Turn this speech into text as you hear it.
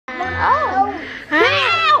Oh.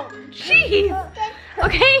 Ow! Jeez.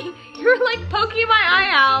 Okay, you're like poking my eye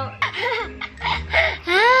out.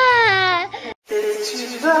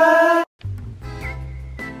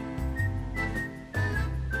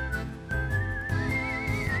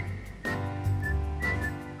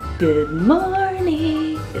 Good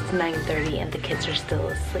morning. It's 9:30 and the kids are still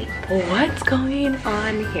asleep. What's going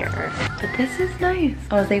on here? But this is nice.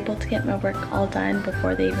 I was able to get my work all done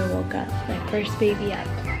before they even woke up. My first baby up.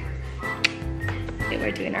 Okay,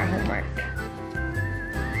 we're doing our homework.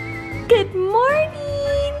 Good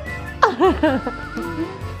morning.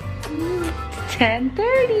 It's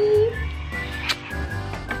 10:30.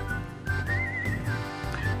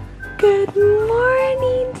 Good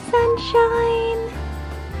morning, sunshine.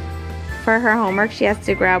 For her homework, she has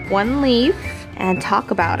to grab one leaf and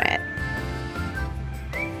talk about it.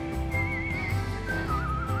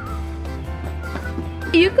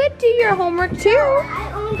 You could do your homework too.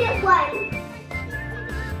 I only get one.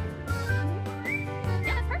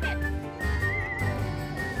 Yeah, that's perfect.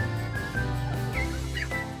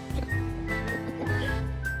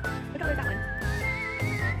 What color is that one?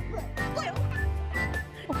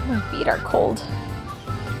 Oh, my feet are cold.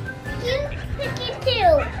 You pick it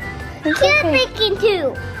too. It's You're okay. picking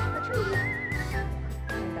too.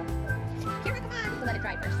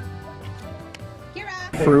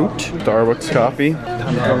 Fruit, Starbucks coffee.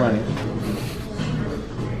 Time to go running.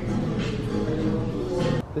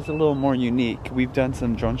 This is a little more unique. We've done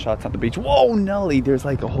some drone shots on the beach. Whoa, Nelly! There's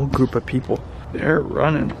like a whole group of people. They're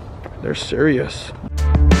running. They're serious.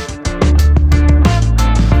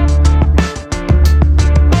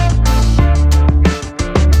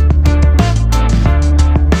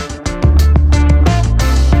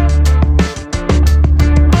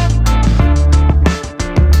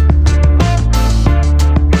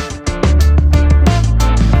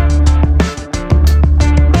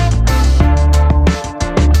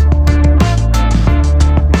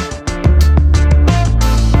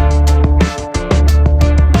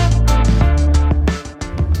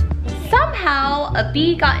 A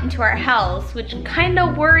bee got into our house, which kind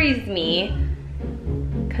of worries me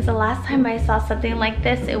because the last time I saw something like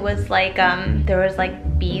this, it was like there was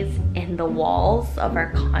like bees in the walls of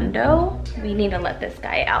our condo. We need to let this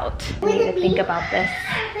guy out. I need to think about this.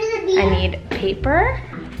 I need paper.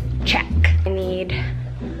 Check. I need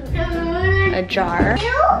a jar. Okay,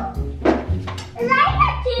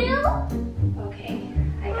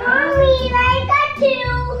 I got Mommy, I got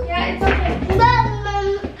two. Yeah, it's okay.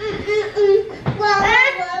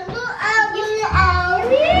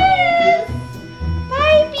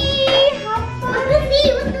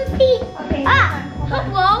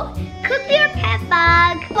 Hello, cook your pet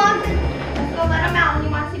bug. Let's go let him out. He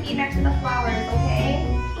wants to be next to the flowers, okay?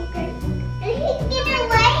 Okay. Did he get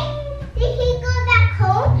away? Did he go back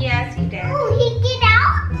home? Yes, he did. Oh, he get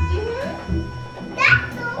out? That's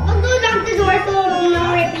cool. I'll go down the door so no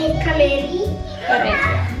more bees come in. Good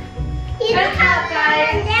idea. He Good don't have job, guys.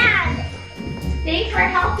 Mom and Dad. Thanks for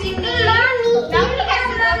helping me. Mommy, he Now we don't get have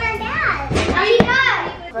to Mom and Dad. Now you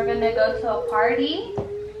got. We're gonna go to a party.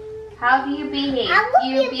 How do you behave? I will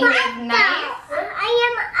You be a pop behave star. nice.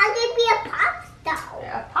 I'm gonna be a pop star. A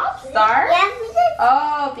pop star? Yes.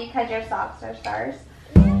 Oh, because your socks are stars.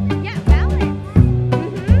 Yeah, balance.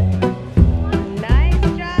 Nice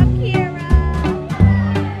job, Kira.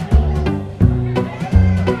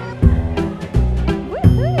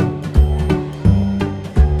 Woohoo!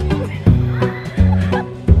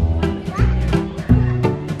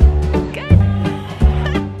 Good.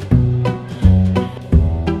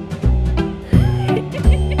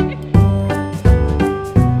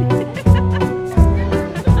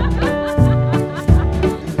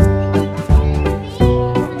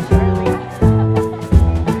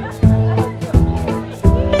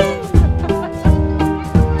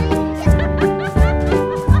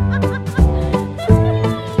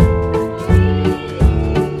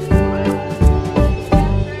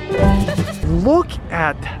 Look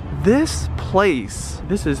at this place.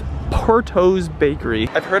 This is Porto's Bakery.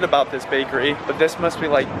 I've heard about this bakery, but this must be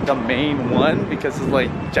like the main one because it's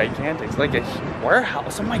like gigantic. It's like a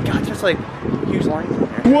warehouse. Oh my God, there's like huge lines in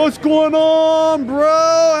there. What's going on, bro?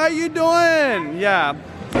 How you doing? Yeah.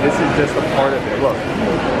 This is just a part of it. Look,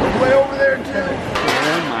 way over there too.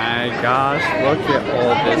 Oh my gosh, look at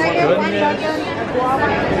all this goodness.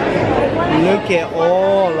 Look at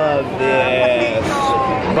all of this.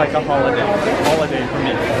 Like a holiday for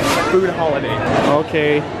me. Food holiday.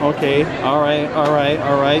 Okay, all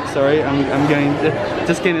right. Sorry, I'm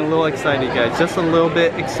just getting a little excited, guys. Just a little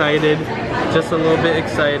bit excited.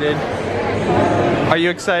 Are you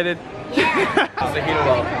excited? Yeah. How to heat them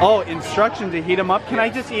up. Oh, instructions to heat them up. Can I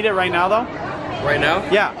just eat it right now though? Right now?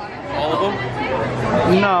 Yeah. All of them?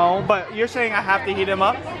 No, but you're saying I have to heat them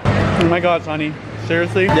up? Oh my God, Sonny.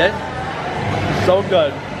 Seriously? Yes. So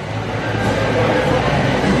good.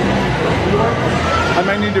 I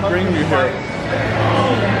might need to bring you here.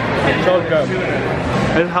 It's so good.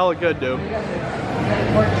 It's hella good, dude. Oh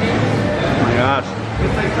my gosh.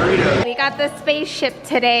 We got the spaceship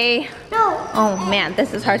today. No. Oh man,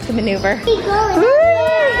 this is hard to maneuver. Keep going.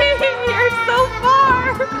 You're so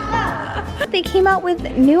far. They came out with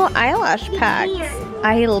new eyelash packs.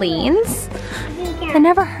 Eileen's? I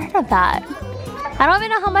never heard of that. I don't even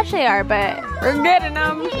know how much they are, but we're getting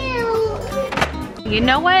them. You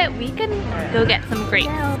know what? We can go get some grapes.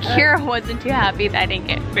 Kira wasn't too happy that I didn't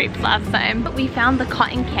get grapes last time. But we found the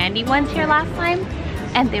cotton candy ones here last time,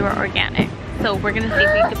 and they were organic. So we're gonna see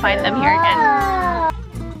if we can find them here again.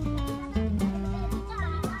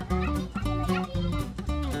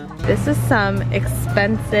 This is some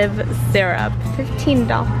expensive syrup, $15.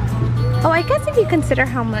 Oh, I guess if you consider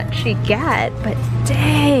how much you get, but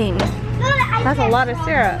dang, that's a lot of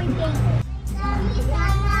syrup.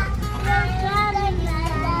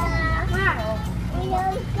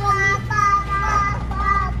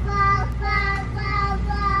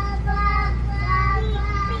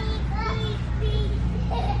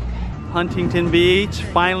 Huntington Beach,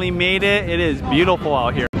 finally made it. It is beautiful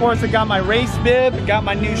out here. Of course, I got my race bib, got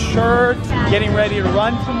my new shirt, getting ready to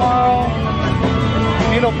run tomorrow.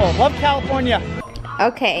 Beautiful, love California.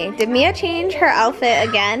 Okay, did Mia change her outfit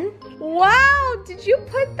again? Wow, did you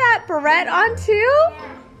put that beret on too?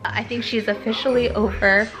 I think she's officially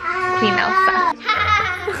over Queen Elsa.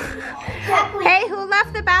 Hey, who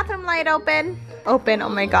left the bathroom light open? Open, oh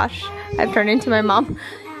my gosh. I've turned into my mom.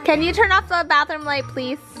 Can you turn off the bathroom light,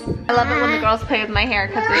 please? I love it when the girls play with my hair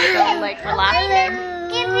because it's so like relaxing.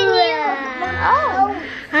 Oh,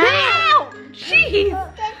 wow, jeez.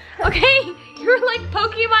 Okay, you're like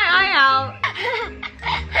poking my eye out.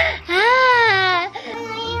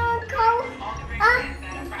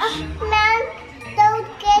 Man, don't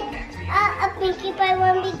get a pinkie pie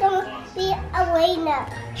when we don't be away now.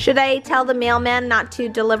 Should I tell the mailman not to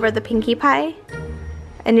deliver the pinkie pie?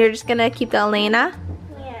 And you're just gonna keep the Elena?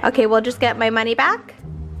 Yeah. Okay, we'll just get my money back.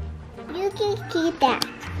 You can keep that.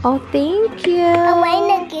 Oh, thank you.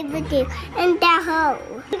 Elena give it to you. And that hoe.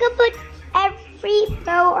 You can put every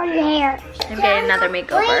bow on your hair. I'm getting another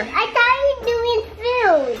makeover. Wait, I thought you were doing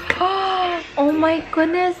food. Oh my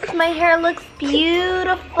goodness, my hair looks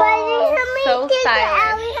beautiful. So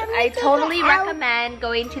stylish. I totally recommend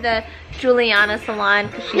going to the Juliana salon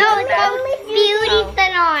because she's the best. Beauty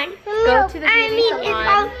salon. Go to the beauty salon. It's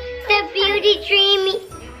called the Beauty Dreams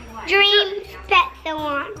Pet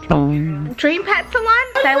Salon. Dream Pet Salon?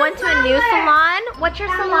 So I went to a new salon. What's your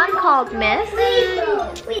salon called, Miss?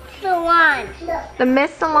 Salon. The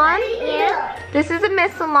Miss Salon? Yeah. This is a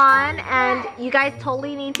Miss Salon, and you guys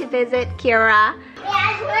totally need to visit Kira.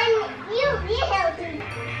 That's when you help me.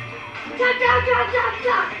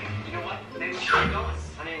 Talk.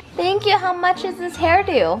 Thank you. How much is this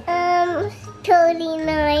hairdo?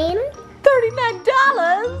 $39. $39?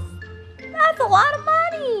 That's a lot of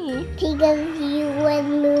money. Because you were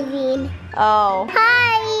moving. Oh.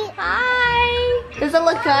 Hi. Hi. Does it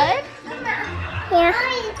look good? Yeah.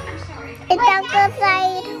 It's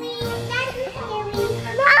outside.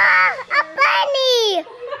 Ah, a bunny.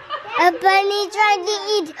 A bunny trying to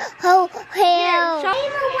eat her hair.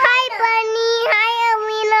 Hi, bunny. Hi,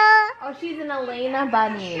 Alina. Oh, she's an Elena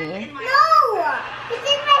bunny. No, this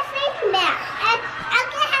is my face mask. I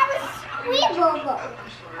can have a sleepover.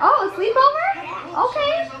 Oh, a sleepover?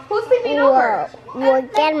 Okay. Who's sleeping over? We'll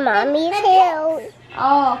get mommy's hair.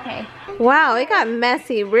 Oh, okay. Wow, it got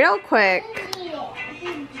messy real quick.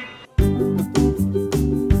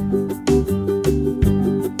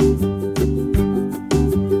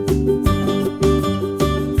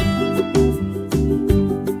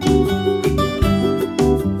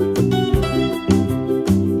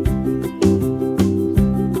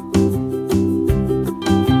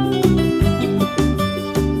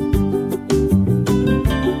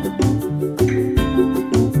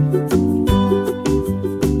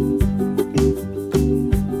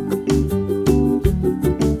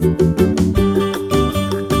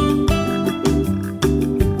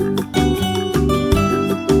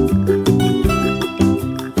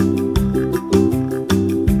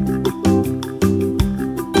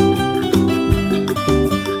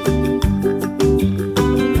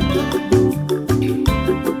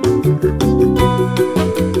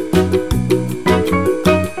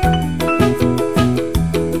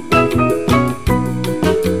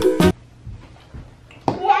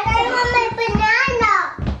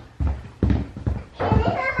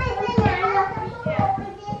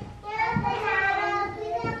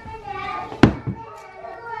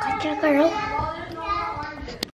 Chocolate.